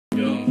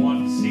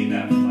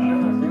that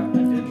flower.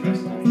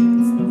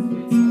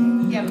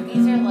 Yeah, but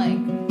these are like.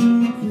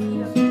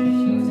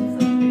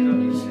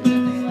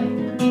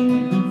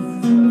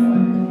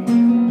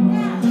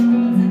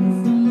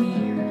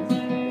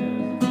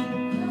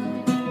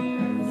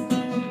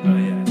 Oh,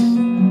 yes.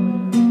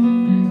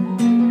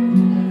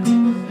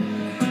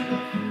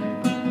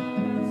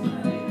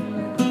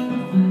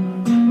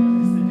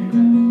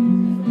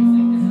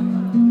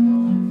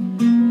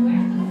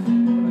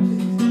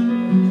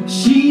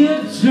 She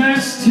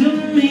addressed to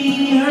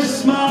me her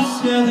small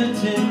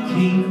skeleton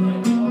key.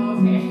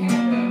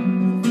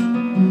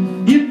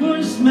 It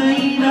was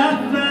made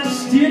of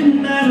rusted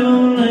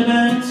metal and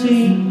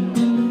antique,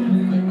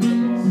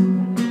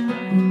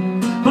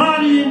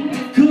 but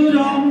it could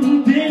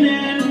have been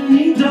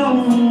any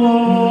door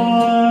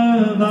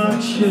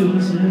I've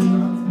chosen.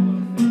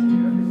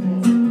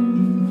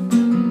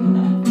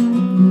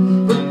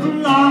 But the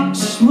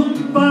locks were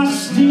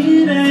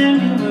busted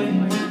anyway,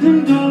 the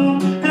door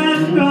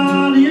had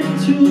rotted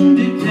to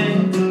decay.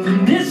 The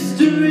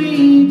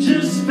mystery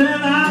just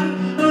fell out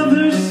of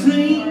her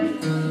sleeve.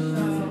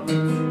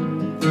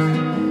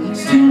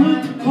 Still a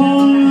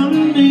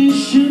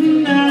coronation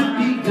had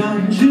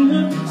begun to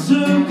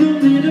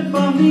encircle it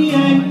above the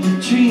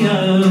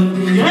atrium.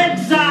 The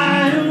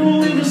exile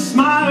with a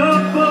smile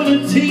full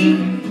of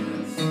teeth.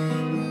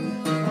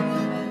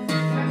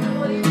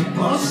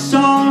 For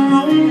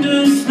sorrow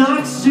does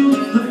not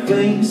suit the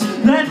face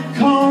that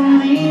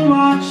calmly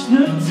watch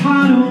the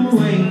tidal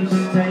waves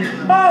take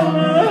all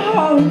her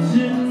hopes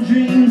and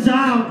dreams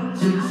out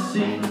to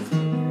sea.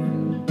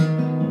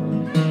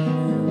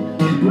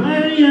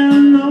 Red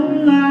yellow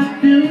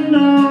light in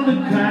all the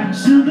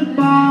cracks of the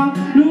bar,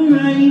 no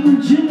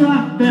raging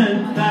up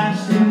and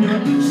fast, and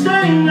your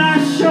stained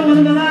glass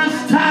showing the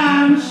last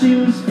time she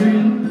was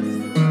free.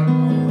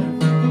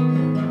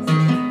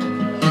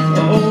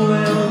 Oh,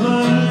 well,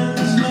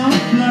 there's no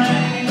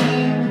flame.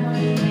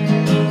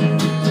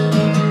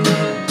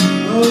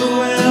 Oh,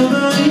 well,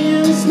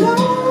 there's no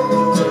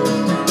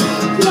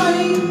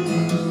flame.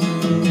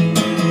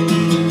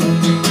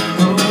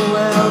 Oh,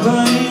 well,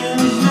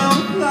 there's no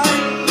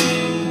flame.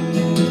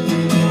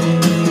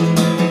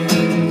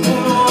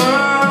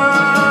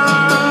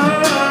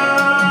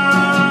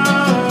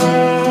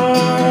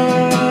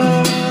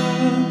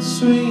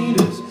 Sweet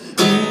as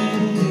breeze.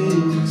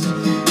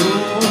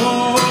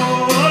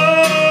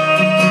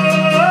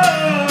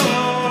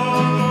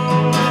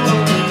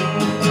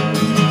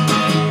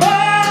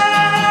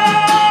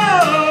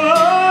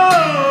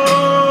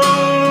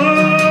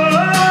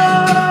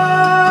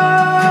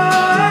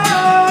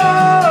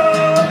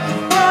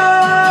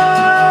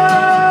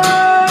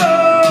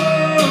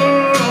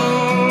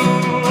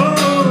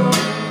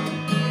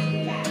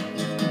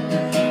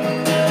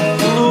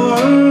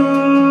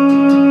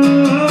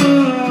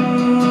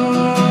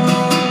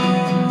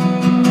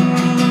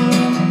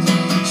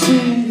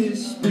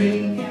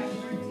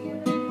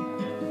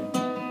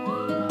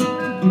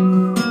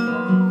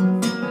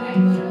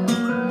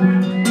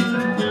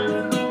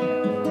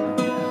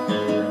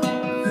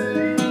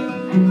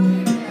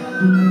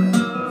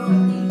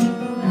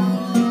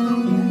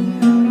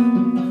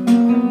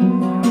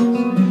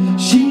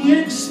 She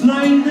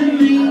explained to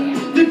me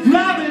the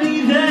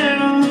gravity there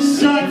on the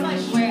sun.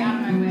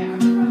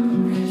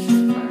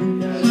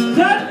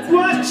 That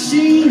what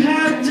she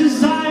had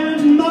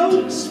desired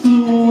most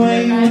flew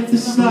away with the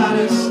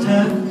slightest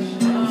touch.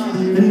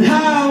 And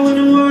how in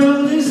the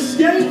world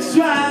escapes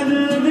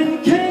rather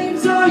than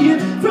caves are you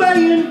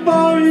praying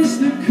for is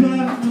the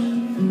clutch.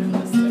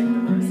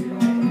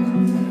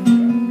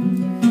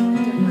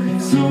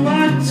 So I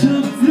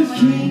took the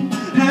key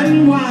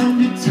and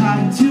wound it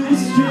tight to a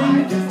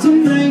string to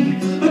make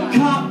a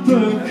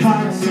copper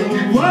kite, so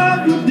what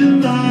would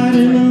delight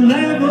in a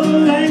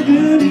level and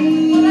good ease.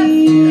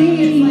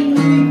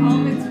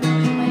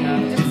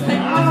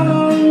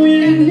 Oh, we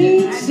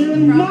need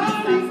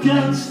somebody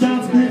can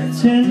stop the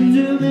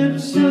tender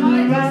lips of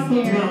the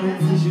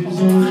wraparounds whose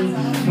only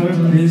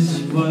purpose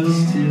was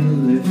to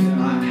lift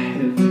my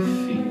heavy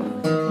feet.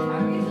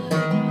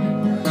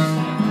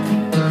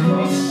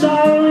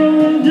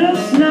 Sorrow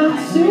does not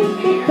suit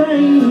the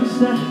face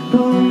that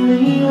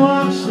only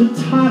watch the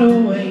tidal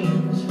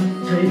waves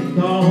take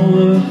all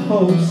the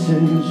hopes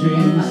and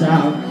dreams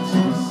out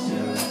to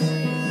sea.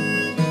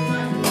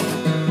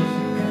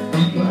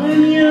 When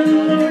you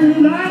learn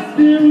life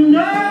in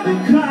all the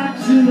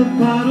cracks in the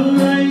bottle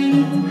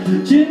rain,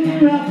 gin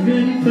wrap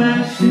in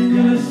fashion,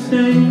 gonna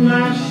stay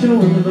my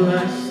shoulder the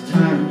last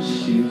time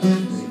she was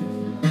free.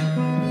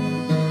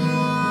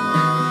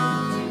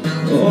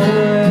 Oh,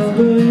 well,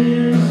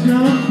 there's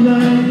no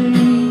flame.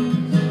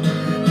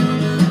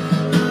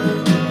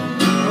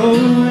 Oh,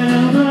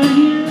 well,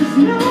 there's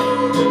no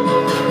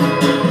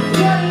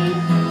flame.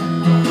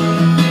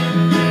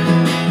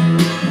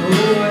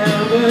 Oh,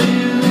 well,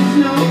 there's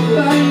no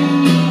flame.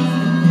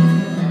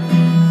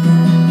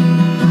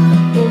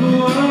 Oh,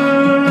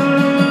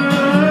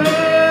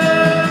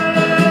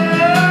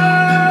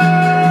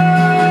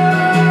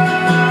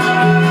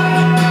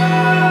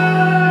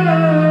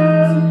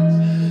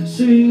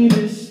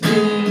 sweetest